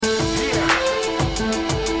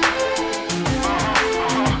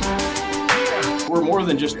more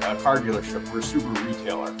than just a car dealership. We're a Subaru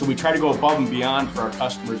retailer. So we try to go above and beyond for our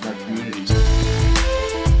customers and our communities.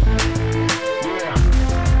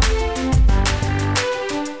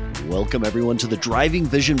 Welcome, everyone, to the Driving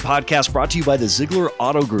Vision podcast brought to you by the Zeigler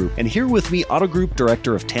Auto Group. And here with me, Auto Group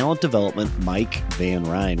Director of Talent Development, Mike Van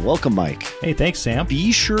Ryn. Welcome, Mike. Hey, thanks, Sam.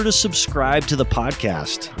 Be sure to subscribe to the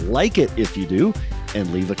podcast, like it if you do,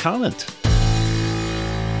 and leave a comment.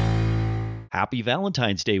 Happy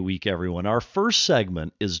Valentine's Day week, everyone. Our first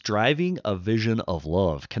segment is Driving a Vision of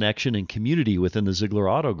Love, Connection, and Community within the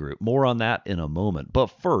Zeigler Auto Group. More on that in a moment. But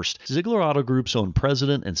first, Zeigler Auto Group's own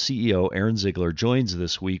President and CEO, Aaron Zeigler, joins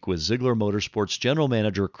this week with Zeigler Motorsports General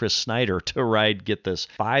Manager Chris Snyder to ride, get this,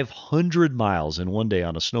 500 miles in one day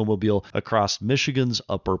on a snowmobile across Michigan's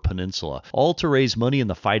Upper Peninsula, all to raise money in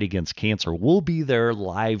the fight against cancer. We'll be there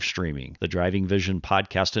live streaming the Driving Vision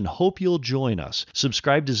podcast and hope you'll join us.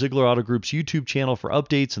 Subscribe to Zeigler Auto Group's YouTube channel for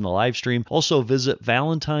updates in the live stream. Also visit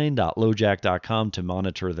valentine.lojack.com to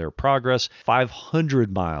monitor their progress.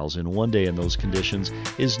 500 miles in one day in those conditions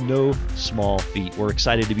is no small feat. We're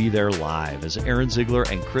excited to be there live as Aaron Zeigler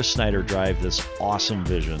and Chris Snyder drive this awesome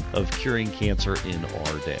vision of curing cancer in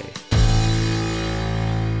our day.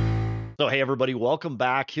 So, hey, everybody, welcome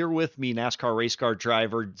back. Here with me, NASCAR race car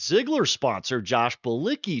driver, Zeigler sponsor, Josh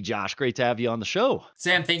Balicki. Josh, great to have you on the show.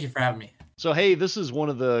 Sam, thank you for having me. So, hey, this is one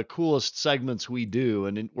of the coolest segments we do,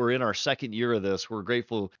 and we're in our second year of this. We're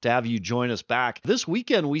grateful to have you join us back. This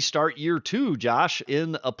weekend, we start year two, Josh,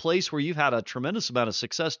 in a place where you've had a tremendous amount of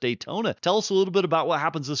success, Daytona. Tell us a little bit about what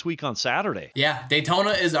happens this week on Saturday. Yeah, Daytona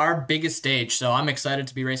is our biggest stage, so I'm excited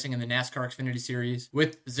to be racing in the NASCAR Xfinity Series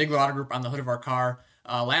with Zeigler Auto Group on the hood of our car.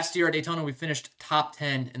 Last year at Daytona, we finished top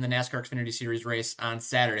 10 in the NASCAR Xfinity Series race on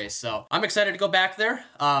Saturday, so I'm excited to go back there.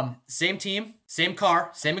 Same team, same car,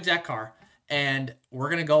 same exact car. And we're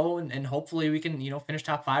going to go and hopefully we can, finish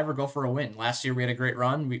top 5 or go for a win. Last year we had a great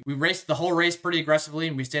run. We raced the whole race pretty aggressively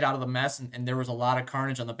and we stayed out of the mess. And there was a lot of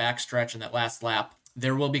carnage on the back stretch in that last lap.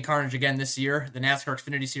 There will be carnage again this year. The NASCAR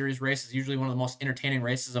Xfinity Series race is usually one of the most entertaining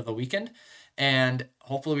races of the weekend. And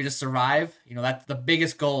hopefully we just survive. That's the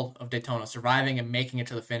biggest goal of Daytona, surviving and making it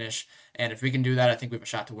to the finish. And if we can do that, I think we have a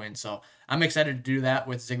shot to win. So I'm excited to do that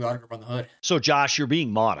with Zeigler Auto Group on the hood. So, Josh, you're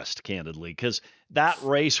being modest, candidly, because that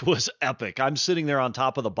race was epic. I'm sitting there on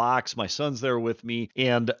top of the box. My son's there with me.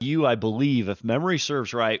 And you, I believe, if memory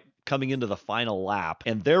serves right, coming into the final lap,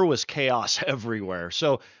 and there was chaos everywhere.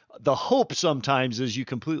 So the hope sometimes is you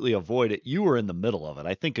completely avoid it. You were in the middle of it.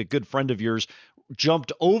 I think a good friend of yours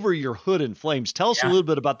jumped over your hood in flames. Tell us a little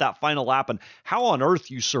bit about that final lap and how on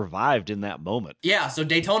earth you survived in that moment. Yeah, so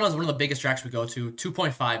Daytona is one of the biggest tracks we go to,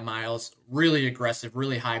 2.5 miles, really aggressive,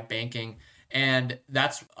 really high banking. And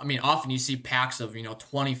that's, often you see packs of,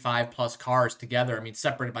 25 plus cars together,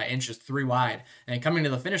 separated by inches, 3 wide. And coming to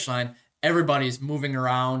the finish line, everybody's moving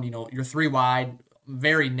around, you're 3 wide,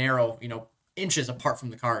 very narrow, inches apart from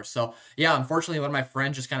the cars. So yeah, unfortunately, one of my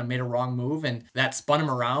friends just kind of made a wrong move and that spun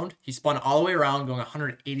him around. He spun all the way around going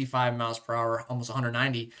 185 miles per hour, almost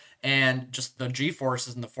 190. And just the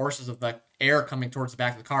G-forces and the forces of the air coming towards the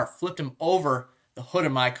back of the car flipped him over the hood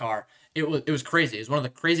of my car. It was crazy. It was one of the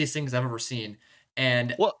craziest things I've ever seen.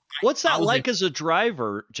 And what's that like as a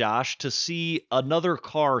driver, Josh, to see another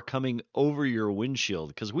car coming over your windshield?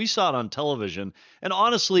 Because we saw it on television, and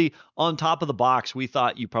honestly, on top of the box, we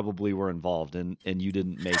thought you probably were involved and you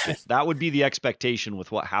didn't make it. That would be the expectation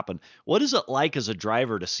with what happened. What is it like as a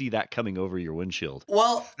driver to see that coming over your windshield?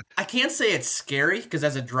 Well, I can't say it's scary because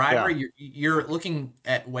as a driver, you're looking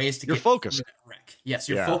at ways to get focused. through that wreck. Yes,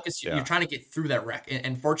 you're focused. You're trying to get through that wreck.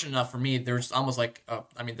 And fortunate enough for me, there's almost like,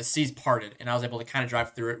 the seas parted, and I was able to kind of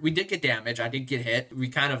drive through it. We did get damage. I did get hit. We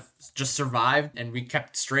kind of just survived and we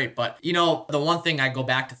kept straight. But, the one thing I go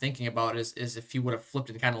back to thinking about is if he would have flipped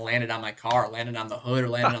and kind of landed on my car, landed on the hood or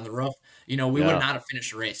landed on the roof, we would not have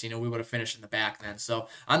finished the race. We would have finished in the back then. So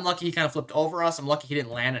I'm lucky he kind of flipped over us. I'm lucky he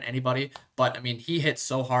didn't land on anybody. But, he hit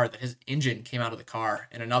so hard that his engine came out of the car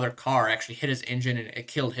and another car actually hit his engine and it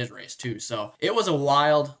killed his race too. So it was a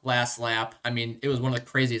wild last lap. It was one of the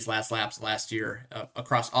craziest last laps last year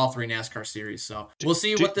across all 3 NASCAR series. So we'll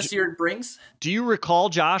see what this year brings. Do you recall,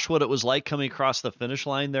 Josh, what it was like coming across the finish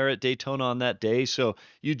line there at Daytona on that day? So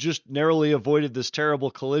you just narrowly avoided this terrible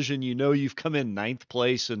collision. You've come in 9th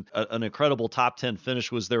place and an incredible top 10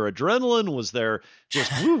 finish. Was there adrenaline? Was there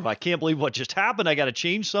just, I can't believe what just happened. I got to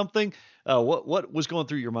change something. What was going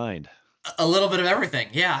through your mind? A little bit of everything.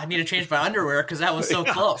 Yeah, I need to change my underwear because that was so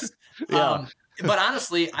close. But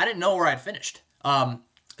honestly, I didn't know where I'd finished.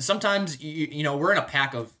 Sometimes, we're in a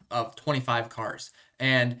pack of 25 cars.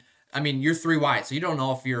 And I mean, you're 3 wide, so you don't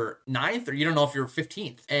know if you're 9th or you don't know if you're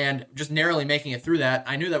 15th. And just narrowly making it through that,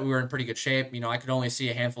 I knew that we were in pretty good shape. I could only see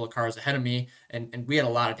a handful of cars ahead of me, and we had a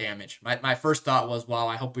lot of damage. My first thought was, wow,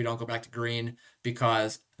 I hope we don't go back to green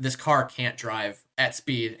because this car can't drive at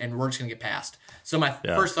speed and we're just going to get passed. So my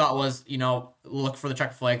first thought was, look for the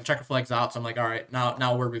checker flag. The checker flag's out. So I'm like, all right,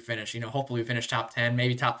 now where do we finish? Hopefully we finish top 10,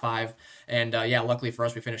 maybe top 5. And luckily for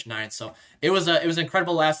us, we finished 9th. So it was an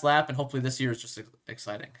incredible last lap, and hopefully this year is just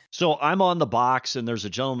exciting. So I'm on the box, and there's a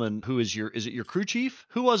gentleman who is it your crew chief?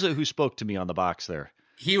 Who was it who spoke to me on the box there?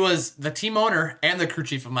 He was the team owner and the crew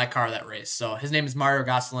chief of my car that race. So his name is Mario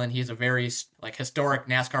Gosselin. He has a very historic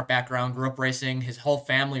NASCAR background, grew up racing. His whole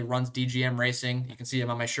family runs DGM Racing. You can see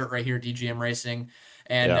him on my shirt right here, DGM Racing.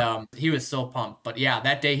 And he was so pumped. But yeah,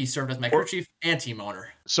 that day he served as my crew chief and team owner.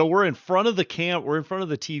 So we're in front of the we're in front of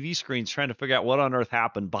the TV screens trying to figure out what on earth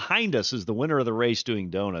happened. Behind us is the winner of the race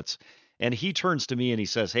doing donuts. And he turns to me and he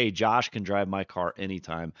says, "Hey, Josh can drive my car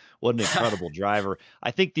anytime." What an incredible driver.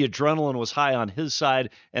 I think the adrenaline was high on his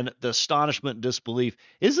side and the astonishment and disbelief.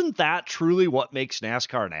 Isn't that truly what makes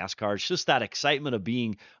NASCAR? It's just that excitement of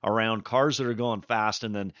being around cars that are going fast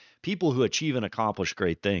and then people who achieve and accomplish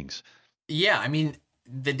great things. Yeah, I mean,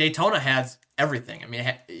 the Daytona has everything. I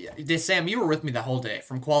mean, Sam, you were with me the whole day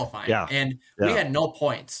from qualifying. And we had no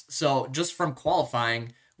points. So just from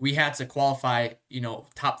qualifying, we had to qualify,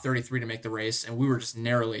 top 33 to make the race, and we were just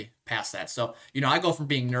narrowly past that. So, I go from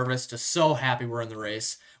being nervous to so happy we're in the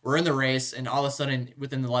race. We're in the race, and all of a sudden,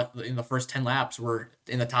 in the first 10 laps, we're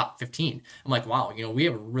in the top 15. I'm like, wow, we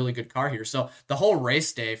have a really good car here. So the whole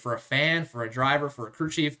race day, for a fan, for a driver, for a crew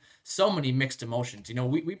chief, so many mixed emotions.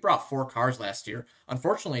 We brought 4 cars last year.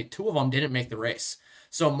 Unfortunately, 2 of them didn't make the race.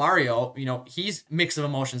 So Mario, he's mix of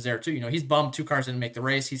emotions there too. He's bummed 2 cars didn't make the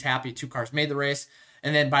race. He's happy 2 cars made the race.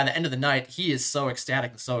 And then by the end of the night, he is so ecstatic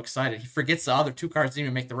and so excited. He forgets the other 2 cars didn't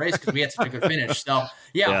even make the race because we had such a good finish. So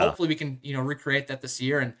hopefully we can, recreate that this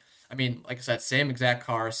year. And I mean, like I said, same exact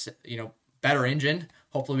cars, better engine.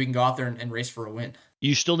 Hopefully we can go out there and race for a win.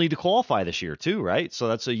 You still need to qualify this year too, right? So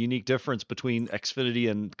that's a unique difference between Xfinity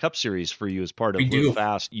and Cup Series for you as part of Live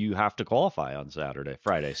Fast. You have to qualify on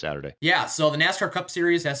Friday, Saturday. Yeah, so the NASCAR Cup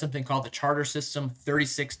Series has something called the charter system.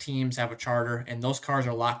 36 teams have a charter, and those cars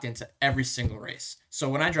are locked into every single race. So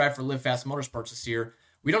when I drive for Live Fast Motorsports this year,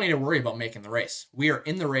 we don't need to worry about making the race. We are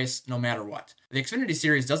in the race no matter what. The Xfinity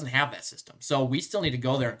Series doesn't have that system, so we still need to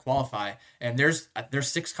go there and qualify. And there's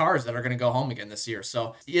 6 cars that are going to go home again this year.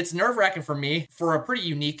 So it's nerve-wracking for me for a pretty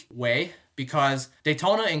unique way because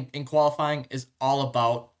Daytona in qualifying is all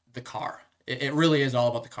about the car. It really is all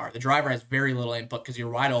about the car. The driver has very little input because you're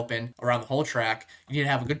wide open around the whole track. You need to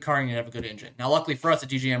have a good car and you need to have a good engine. Now, luckily for us at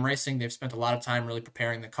DGM Racing, they've spent a lot of time really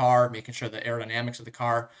preparing the car, making sure the aerodynamics of the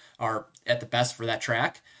car are at the best for that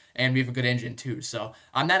track. And we have a good engine too. So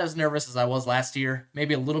I'm not as nervous as I was last year,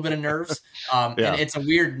 maybe a little bit of nerves. And it's a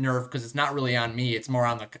weird nerve because it's not really on me. It's more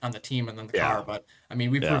on the team and on the car. But I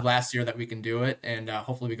mean, we proved last year that we can do it. And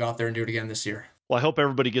hopefully we go out there and do it again this year. Well, I hope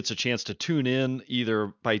everybody gets a chance to tune in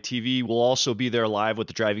either by TV. We'll also be there live with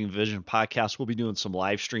the Driving Vision podcast. We'll be doing some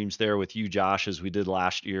live streams there with you, Josh, as we did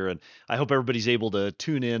last year. And I hope everybody's able to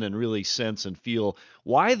tune in and really sense and feel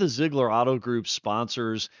why the Zeigler Auto Group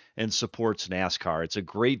sponsors and supports NASCAR. It's a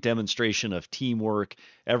great demonstration of teamwork,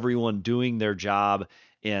 everyone doing their job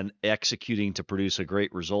and executing to produce a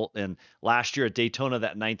great result. And last year at Daytona,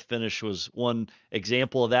 that 9th finish was one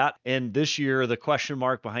example of that. And this year, the question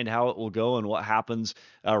mark behind how it will go and what happens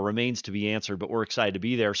remains to be answered, but we're excited to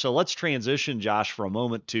be there. So let's transition, Josh, for a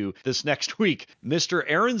moment to this next week. Mr.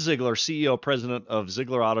 Aaron Zeigler, CEO, president of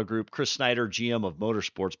Zeigler Auto Group, Chris Snyder, GM of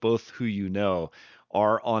Motorsports, both who you know,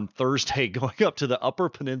 are on Thursday going up to the Upper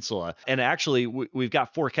Peninsula. And actually, we've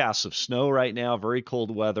got forecasts of snow right now, very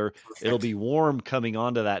cold weather. Perfect. It'll be warm coming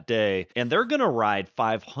onto that day. And they're going to ride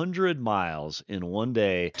 500 miles in one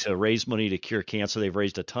day to raise money to cure cancer. They've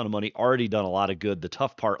raised a ton of money, already done a lot of good. The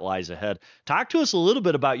tough part lies ahead. Talk to us a little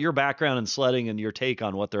bit about your background in sledding and your take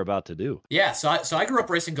on what they're about to do. Yeah, so I grew up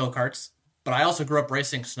racing go-karts, but I also grew up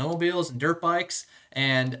racing snowmobiles and dirt bikes,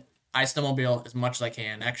 and I snowmobile as much as I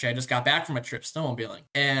can. Actually, I just got back from a trip snowmobiling.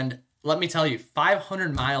 And let me tell you,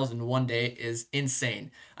 500 miles in one day is insane.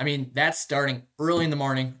 I mean, that's starting early in the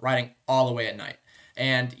morning, riding all the way at night.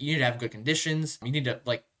 And you need to have good conditions. You need to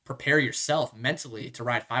prepare yourself mentally to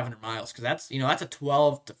ride 500 miles because that's a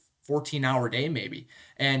 12 to 14-hour day maybe.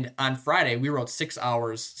 And on Friday, we rode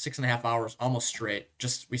 6.5 hours, almost straight.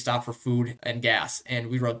 We stopped for food and gas, and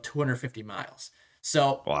we rode 250 miles.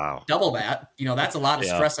 So wow. Double that, that's a lot of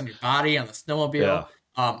stress on your body, on the snowmobile.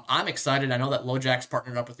 I'm excited. I know that LoJack's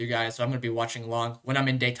partnered up with you guys, so I'm going to be watching along. When I'm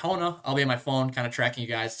in Daytona, I'll be on my phone kind of tracking you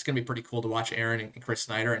guys. It's going to be pretty cool to watch Aaron and Chris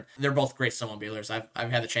Snyder, and they're both great snowmobilers.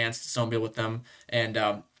 I've had the chance to snowmobile with them, and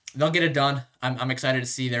they'll get it done. I'm excited to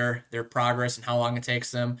see their progress and how long it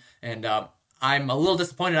takes them, and I'm a little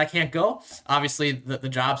disappointed I can't go. Obviously, the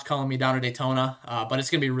job's calling me down to Daytona, but it's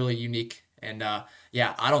going to be really unique, and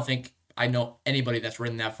yeah, I don't think I know anybody that's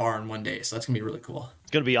ridden that far in one day, so that's going to be really cool.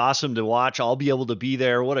 It's going to be awesome to watch. I'll be able to be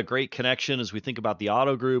there. What a great connection as we think about the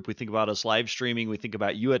auto group. We think about us live streaming. We think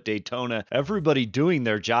about you at Daytona. Everybody doing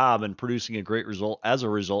their job and producing a great result. As a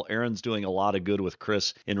result, Aaron's doing a lot of good with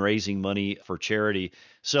Chris in raising money for charity.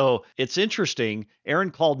 So it's interesting.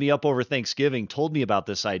 Aaron called me up over Thanksgiving, told me about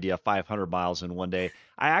this idea, 500 miles in one day.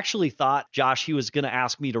 I actually thought, Josh, he was going to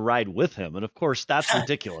ask me to ride with him. And of course, that's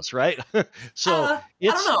ridiculous, right? So I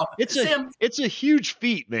don't know. it's a huge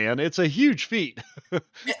feat, man. It's a huge feat.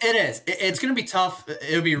 It is. It's going to be tough.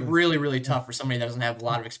 It would be really, really tough for somebody that doesn't have a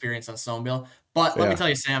lot of experience on snowmobile. But let me tell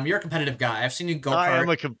you, Sam, you're a competitive guy. I've seen you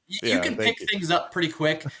go-kart. You can pick things up pretty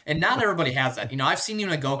quick, and not everybody has that. I've seen you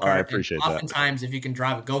in a go-kart. I appreciate and oftentimes, if you can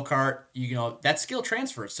drive a go-kart, that skill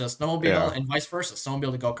transfers to snowmobile and vice versa,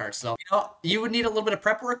 snowmobile to go-kart. So, you would need a little bit of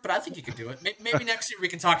prep work, but I think you could do it. Maybe next year we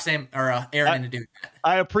can talk Sam or Aaron into doing that.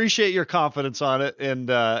 I appreciate your confidence on it, and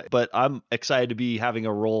but I'm excited to be having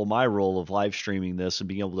my role of live streaming this and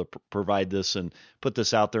being able to provide this and put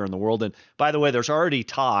this out there in the world. And by the way, there's already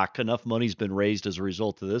talk, enough money's been raised as a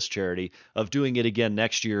result of this charity, of doing it again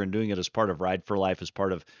next year and doing it as part of Ride for Life, as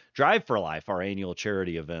part of Drive for Life, our annual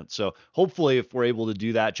charity event. So hopefully if we're able to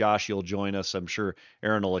do that, Josh, you'll join us. I'm sure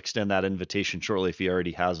Aaron will extend that invitation shortly if he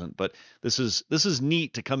already hasn't. But this is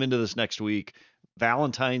neat to come into this next week.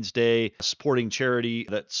 Valentine's Day, supporting charity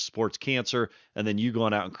that supports cancer, and then you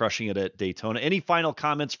going out and crushing it at Daytona. Any final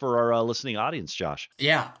comments for our listening audience, Josh?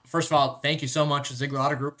 Yeah. First of all, thank you so much, Zeigler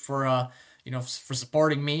Auto Group, for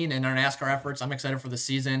supporting me and our NASCAR efforts. I'm excited for the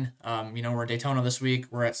season. We're at Daytona this week.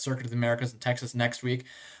 We're at Circuit of the Americas in Texas next week,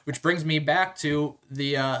 which brings me back to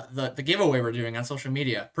the giveaway we're doing on social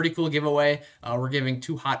media. Pretty cool giveaway. We're giving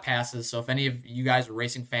 2 hot passes. So if any of you guys are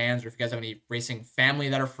racing fans, or if you guys have any racing family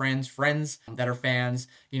that are friends that are fans,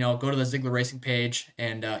 go to the Zeigler Racing page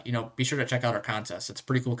and, be sure to check out our contest. It's a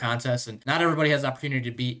pretty cool contest, and not everybody has the opportunity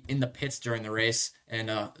to be in the pits during the race. And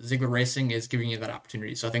Zeigler Racing is giving you that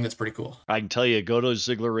opportunity. So I think that's pretty cool. I can tell you, go to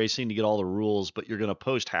Zeigler Racing to get all the rules, but you're going to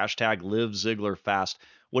post hashtag Live Zeigler Fast.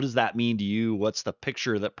 What does that mean to you? What's the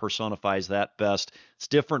picture that personifies that best? It's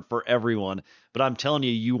different for everyone, but I'm telling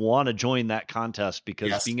you, you want to join that contest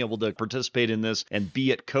because being able to participate in this and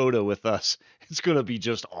be at COTA with us, it's going to be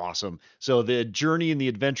just awesome. So the journey and the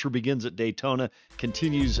adventure begins at Daytona,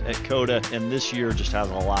 continues at COTA, and this year just has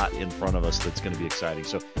a lot in front of us that's going to be exciting.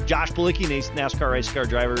 So Josh Palicki, NASCAR Race Car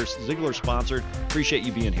Drivers, Zeigler sponsored. Appreciate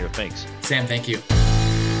you being here. Thanks. Sam, thank you.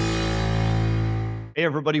 Hey,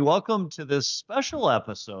 everybody. Welcome to this special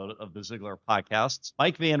episode of the Zeigler Podcasts.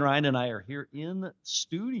 Mike Van Ryn and I are here in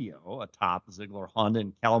studio atop Zeigler Honda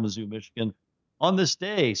in Kalamazoo, Michigan on this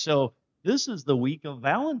day. So this is the week of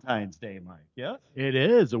Valentine's Day, Mike. Yeah, it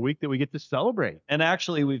is a week that we get to celebrate. And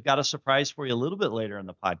actually, we've got a surprise for you a little bit later in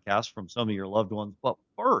the podcast from some of your loved ones. But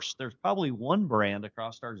first, there's probably one brand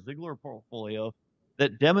across our Zeigler portfolio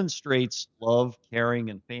that demonstrates love, caring,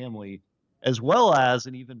 and family, as well as,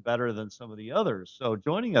 and even better than some of the others. So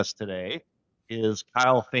joining us today is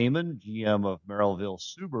Kyle Feynman, GM of Merrillville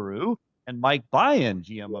Subaru, and Mike Byan,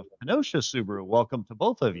 GM of Kenosha Subaru. Welcome to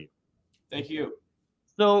both of you. Thank you.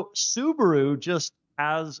 So Subaru just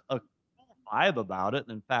has a cool vibe about it.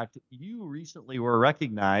 And in fact, you recently were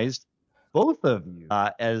recognized, both of you,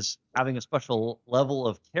 as having a special level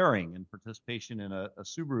of caring and participation in a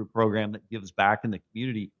Subaru program that gives back in the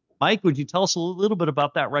community. Mike, would you tell us a little bit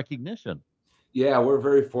about that recognition? Yeah, we're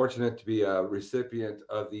very fortunate to be a recipient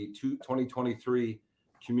of the 2023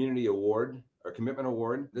 Community Award or Commitment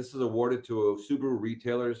Award. This is awarded to Subaru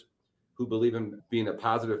retailers who believe in being a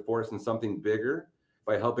positive force in something bigger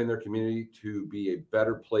by helping their community to be a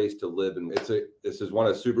better place to live. And this is one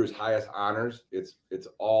of Subaru's highest honors. It's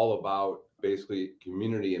all about basically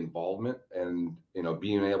community involvement and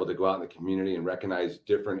being able to go out in the community and recognize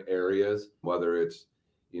different areas, whether it's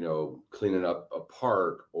cleaning up a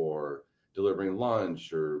park or delivering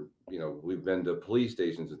lunch, or we've been to police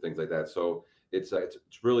stations and things like that. So it's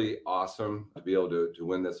really awesome to be able to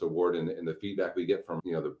win this award, and the feedback we get from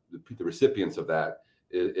the recipients of that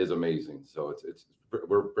is amazing. So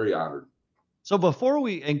we're very honored. So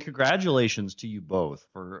and congratulations to you both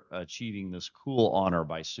for achieving this cool honor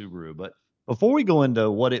by Subaru. But Before we go into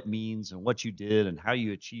what it means and what you did and how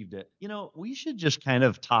you achieved it, we should just kind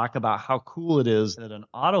of talk about how cool it is that an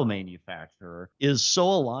auto manufacturer is so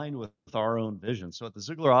aligned with our own vision. So at the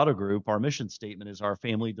Ziegler Auto Group, our mission statement is our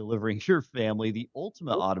family delivering your family the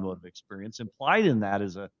ultimate automotive experience. Implied in that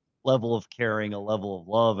is a level of caring, a level of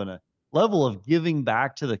love, and a level of giving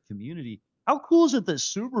back to the community. How cool is it that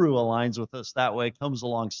Subaru aligns with us that way, comes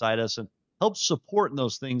alongside us, and helps support in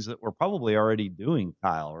those things that we're probably already doing,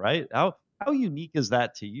 Kyle, right? How unique is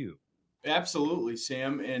that to you? Absolutely,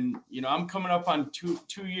 Sam. And I'm coming up on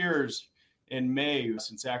two years in May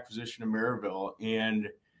since acquisition of Maryville. And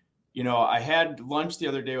I had lunch the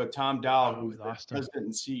other day with Tom Dow, who's the president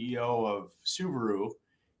and CEO of Subaru.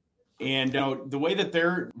 And the way that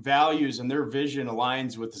their values and their vision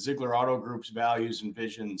aligns with the Ziegler Auto Group's values and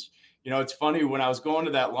visions. It's funny, when I was going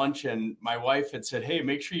to that luncheon, my wife had said, "Hey,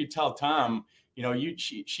 make sure you tell Tom,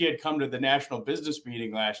 she had come to the national business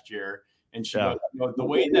meeting last year." And she goes, the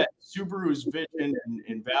way that Subaru's vision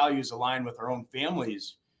and values align with our own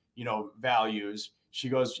family's, values. She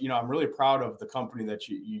goes, I'm really proud of the company that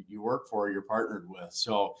you work for, you're partnered with.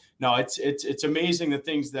 So no, it's amazing the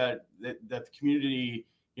things that the community,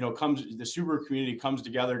 the Subaru community comes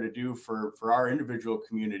together to do for our individual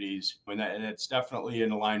communities. And it's definitely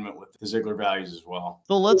in alignment with the Ziegler values as well.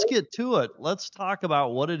 So let's get to it. Let's talk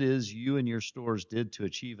about what it is you and your stores did to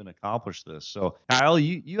achieve and accomplish this. So Kyle,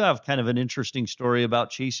 you have kind of an interesting story about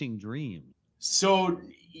chasing dreams. So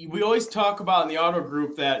we always talk about in the auto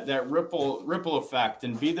group that ripple effect,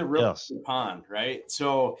 and be the ripple in the pond, right?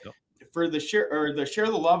 So for the Share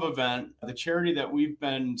the Love event, the charity that we've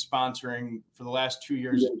been sponsoring for the last 2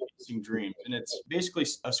 years is Chasing Dreams. And it's basically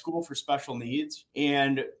a school for special needs.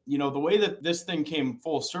 And, the way that this thing came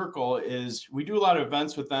full circle is we do a lot of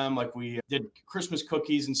events with them. Like we did Christmas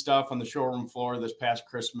cookies and stuff on the showroom floor this past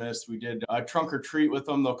Christmas. We did a trunk or treat with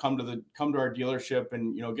them. They'll come to our dealership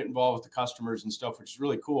and, get involved with the customers and stuff, which is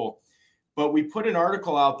really cool. But we put an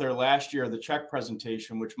article out there last year, the check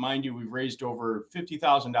presentation, which, mind you, we've raised over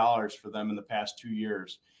 $50,000 for them in the past 2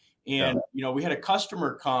 years. And, we had a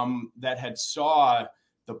customer come that had saw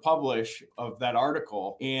the publish of that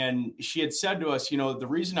article. And she had said to us, the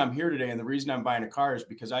reason I'm here today and the reason I'm buying a car is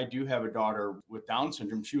because I do have a daughter with Down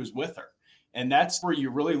syndrome. She was with her. And that's where you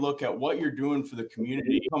really look at what you're doing for the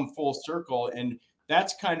community, come full circle. And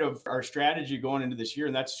that's kind of our strategy going into this year.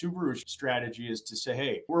 And that's Subaru's strategy, is to say,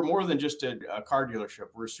 hey, we're more than just a car dealership.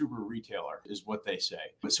 We're a Subaru retailer, is what they say.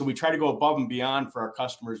 So we try to go above and beyond for our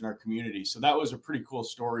customers and our community. So that was a pretty cool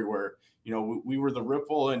story where, we were the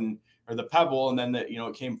ripple or the pebble, and then it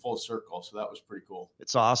came full circle. So that was pretty cool.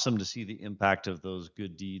 It's awesome to see the impact of those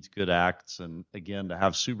good deeds, good acts. And again, to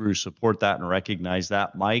have Subaru support that and recognize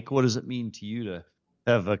that. Mike, what does it mean to you to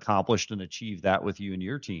have accomplished and achieved that with you and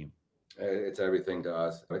your team? It's everything to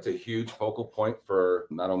us. It's a huge focal point for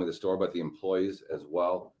not only the store, but the employees as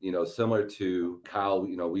well. Similar to Kyle,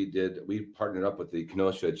 we partnered up with the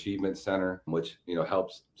Kenosha Achievement Center, which,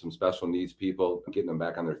 helps some special needs people, getting them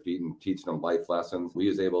back on their feet and teaching them life lessons. We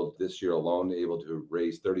was able this year alone to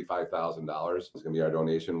raise $35,000. It's going to be our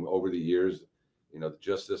donation. Over the years,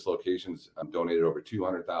 just this location's donated over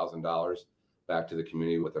 $200,000 back to the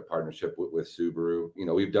community with their partnership with Subaru.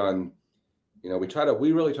 We've done,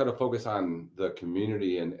 we really try to focus on the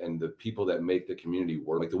community and the people that make the community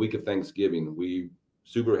work. Like the week of Thanksgiving,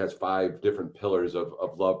 Subaru has 5 different pillars of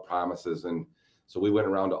love promises. And so we went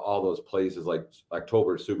around to all those places, like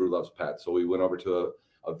October, Subaru Loves Pets. So we went over to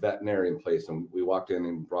a veterinarian place and we walked in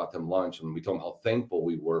and brought them lunch, and we told them how thankful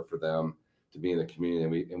we were for them to be in the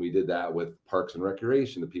community. And we did that with Parks and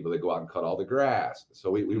Recreation, the people that go out and cut all the grass.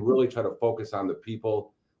 So we really try to focus on the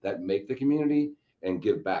people that make the community and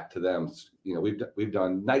give back to them. We've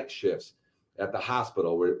done night shifts at the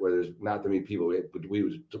hospital where there's not that many people.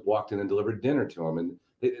 We walked in and delivered dinner to them, and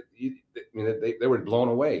they were blown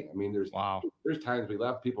away. There's times we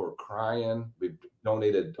left, people were crying. We've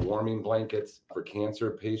donated warming blankets for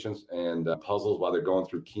cancer patients and puzzles while they're going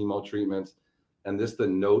through chemo treatments. And the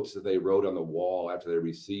notes that they wrote on the wall after they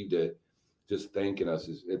received it, just thanking us,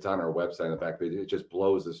 it's on our website on the back page. It just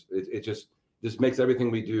blows us. It just makes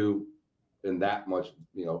everything we do in that much,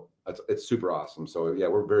 it's super awesome. So yeah,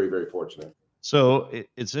 we're very, very fortunate. So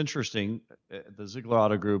it's interesting. The Ziegler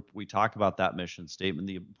Auto Group, we talk about that mission statement,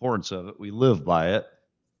 the importance of it. We live by it.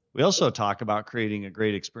 We also talk about creating a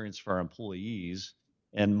great experience for our employees.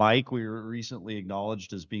 And Mike, we were recently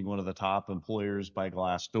acknowledged as being one of the top employers by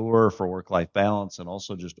Glassdoor for work-life balance and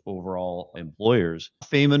also just overall employers.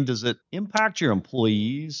 Feynman, does it impact your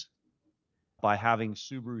employees by having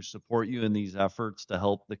Subaru support you in these efforts to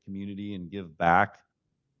help the community and give back?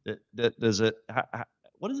 What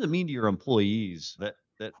does it mean to your employees that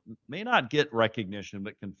that may not get recognition,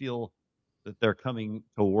 but can feel that they're coming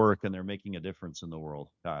to work and they're making a difference in the world,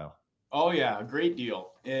 Kyle? Oh yeah, a great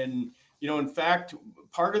deal. And, in fact,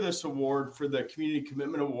 part of this award for the Community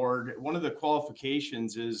Commitment Award, one of the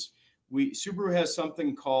qualifications is Subaru has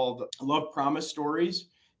something called Love Promise Stories.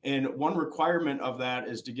 And one requirement of that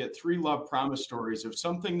is to get 3 love promise stories of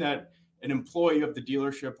something that an employee of the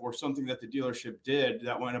dealership or something that the dealership did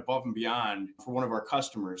that went above and beyond for one of our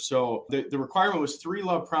customers. So the requirement was 3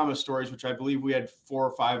 love promise stories, which I believe we had 4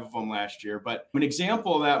 or 5 of them last year. But an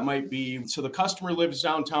example of that might be, so the customer lives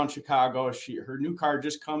downtown Chicago. Her new car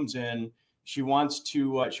just comes in. She wants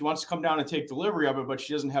to come down and take delivery of it, but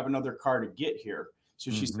she doesn't have another car to get here.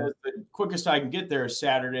 So she says the quickest I can get there is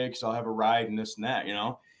Saturday because I'll have a ride and this and that,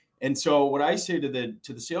 And so what I say to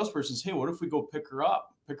the salesperson is, hey, what if we go pick her up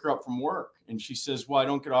from work? And she says, well, I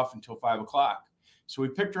don't get off until 5 o'clock. So we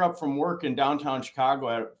picked her up from work in downtown Chicago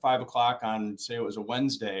at 5 o'clock on, say it was a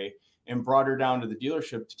Wednesday, and brought her down to the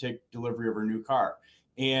dealership to take delivery of her new car.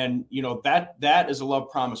 And, that is a love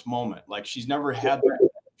promise moment. Like, she's never had that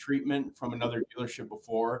treatment from another dealership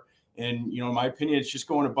before. And, in my opinion, it's just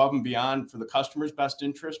going above and beyond for the customer's best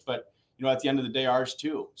interest, but at the end of the day, ours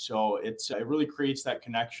too. So it really creates that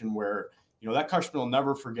connection where, that customer will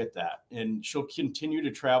never forget that. And she'll continue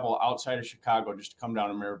to travel outside of Chicago just to come down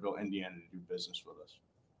to Maryville, Indiana to do business with us.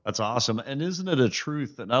 That's awesome. And isn't it a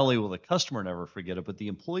truth that not only will the customer never forget it, but the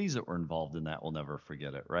employees that were involved in that will never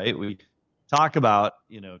forget it, right? We talk about,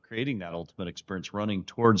 creating that ultimate experience, running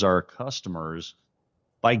towards our customers.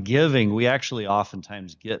 By giving, we actually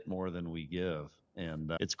oftentimes get more than we give.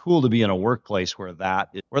 And it's cool to be in a workplace where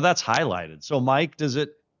that's highlighted. So, Mike, does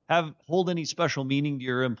it hold any special meaning to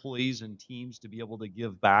your employees and teams to be able to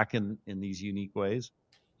give back in these unique ways?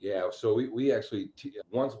 Yeah. So we actually,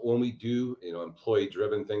 once when we do, employee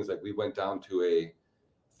driven things, like we went down to a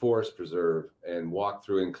forest preserve and walked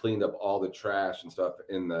through and cleaned up all the trash and stuff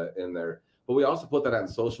in there. But we also put that on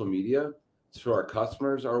social media so our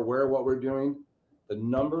customers are aware of what we're doing. The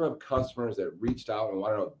number of customers that reached out and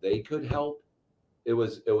wanted to know if they could help, it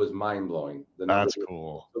was mind blowing. That's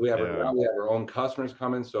cool. So we have our own customers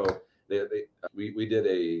coming. So we did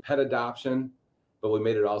a pet adoption, but we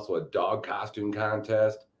made it also a dog costume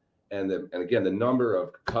contest. And again, the number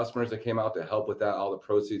of customers that came out to help with that, all the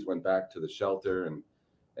proceeds went back to the shelter and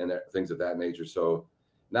things of that nature. So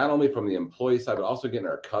not only from the employee side, but also getting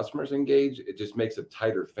our customers engaged, it just makes a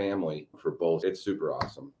tighter family for both. It's super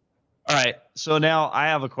awesome. All right. So now I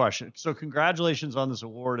have a question. So congratulations on this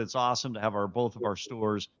award. It's awesome to have both of our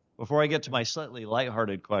stores. Before I get to my slightly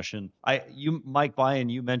lighthearted question, Mike Byan,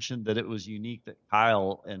 you mentioned that it was unique that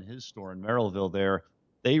Kyle and his store in Merrillville there,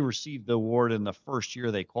 they received the award in the first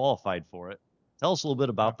year they qualified for it. Tell us a little bit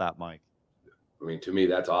about that, Mike. I mean, to me,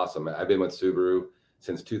 that's awesome. I've been with Subaru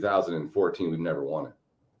since 2014. We've never won it.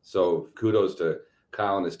 So kudos to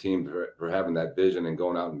Kyle and his team for having that vision and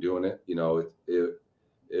going out and doing it.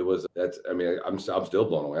 I'm still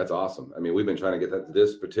blown away. That's awesome. I mean, we've been trying to get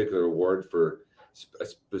this particular award for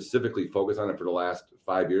specifically focus on it for the last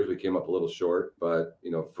 5 years. We came up a little short, but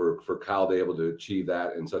for Kyle to be able to achieve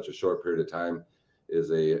that in such a short period of time is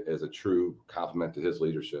a true compliment to his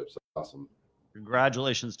leadership. So awesome.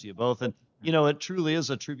 Congratulations to you both. And, it truly is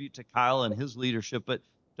a tribute to Kyle and his leadership, but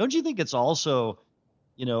don't you think it's also,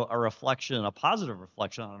 a positive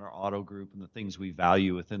reflection on our auto group and the things we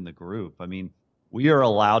value within the group? I mean, we are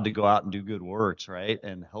allowed to go out and do good works, right?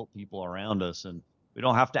 And help people around us. And we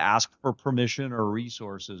don't have to ask for permission or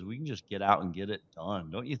resources. We can just get out and get it done.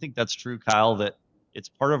 Don't you think that's true, Kyle, that it's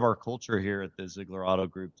part of our culture here at the Zeigler Auto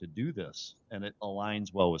Group to do this, and it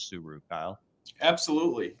aligns well with Subaru, Kyle?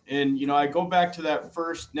 Absolutely. And, I go back to that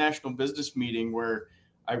first national business meeting where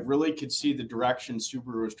I really could see the direction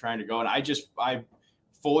Subaru was trying to go. And I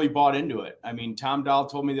fully bought into it. I mean, Tom Dahl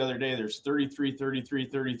told me the other day, there's 33,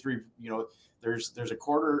 there's a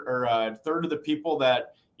quarter or a third of the people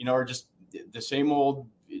that, are just the same old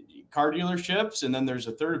car dealerships. And then there's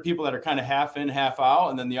a third of people that are kind of half in, half out.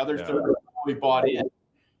 And then the other third are fully bought in.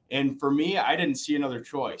 And for me, I didn't see another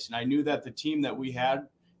choice. And I knew that the team that we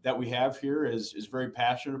have here is very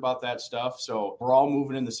passionate about that stuff. So we're all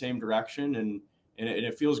moving in the same direction, and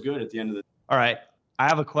it feels good at the end of the day. All right. I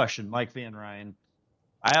have a question, Mike Van Ryn.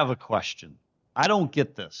 I have a question. I don't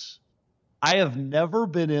get this. I have never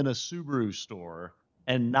been in a Subaru store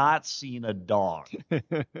and not seen a dog.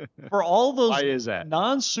 For all those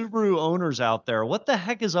non-Subaru owners out there, what the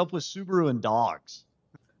heck is up with Subaru and dogs?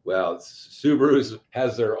 Well, Subaru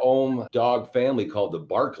has their own dog family called the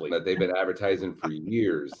Barkley that they've been advertising for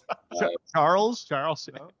years. Charles?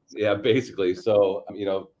 Yeah, basically. So,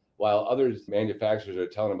 while other manufacturers are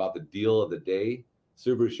telling about the deal of the day,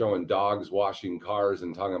 Subaru showing dogs washing cars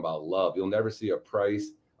and talking about love. You'll never see a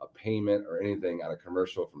price, a payment, or anything on a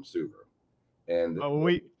commercial from Subaru. And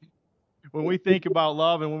when we think about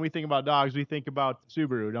love and when we think about dogs, we think about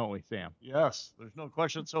Subaru, don't we, Sam? Yes, there's no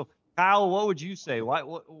question. So, Kyle, what would you say?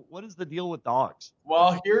 What is the deal with dogs?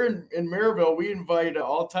 Well, here in Maryville, we invite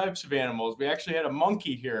all types of animals. We actually had a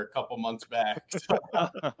monkey here a couple months back. So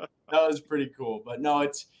that was pretty cool. But no,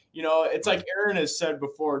 it's like Aaron has said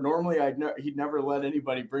before. Normally, he'd never let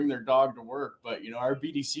anybody bring their dog to work. But, our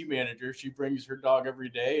BDC manager, she brings her dog every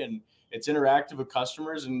day, and it's interactive with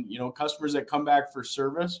customers. And, customers that come back for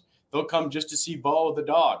service, they'll come just to see Bo the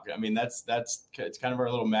dog. I mean, it's kind of our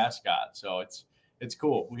little mascot. So it's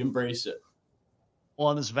cool. We embrace it. Well,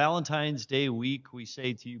 on this Valentine's Day week, we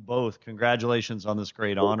say to you both, congratulations on this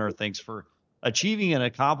great honor. Thanks for achieving and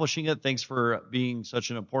accomplishing it. Thanks for being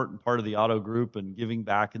such an important part of the auto group and giving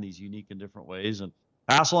back in these unique and different ways. And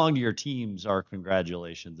pass along to your teams our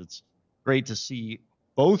congratulations. It's great to see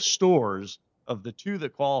both stores of the two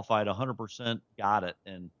that qualified 100% got it,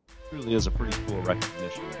 and truly is a pretty cool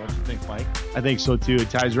recognition. Don't you think, Mike? I think so too. It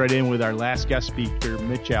ties right in with our last guest speaker,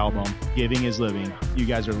 Mitch Album. Giving is living. You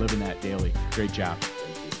guys are living that daily. Great job.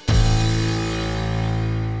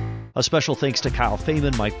 A special thanks to Kyle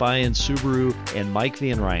Feynman, Mike Byron, Subaru, and Mike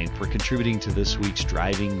Van Ryn for contributing to this week's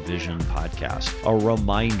Driving Vision podcast. A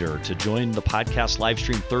reminder to join the podcast live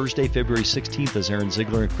stream Thursday, February 16th as Aaron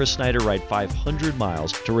Zeigler and Chris Snyder ride 500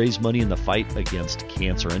 miles to raise money in the fight against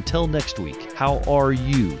cancer. Until next week, how are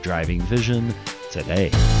you driving vision today?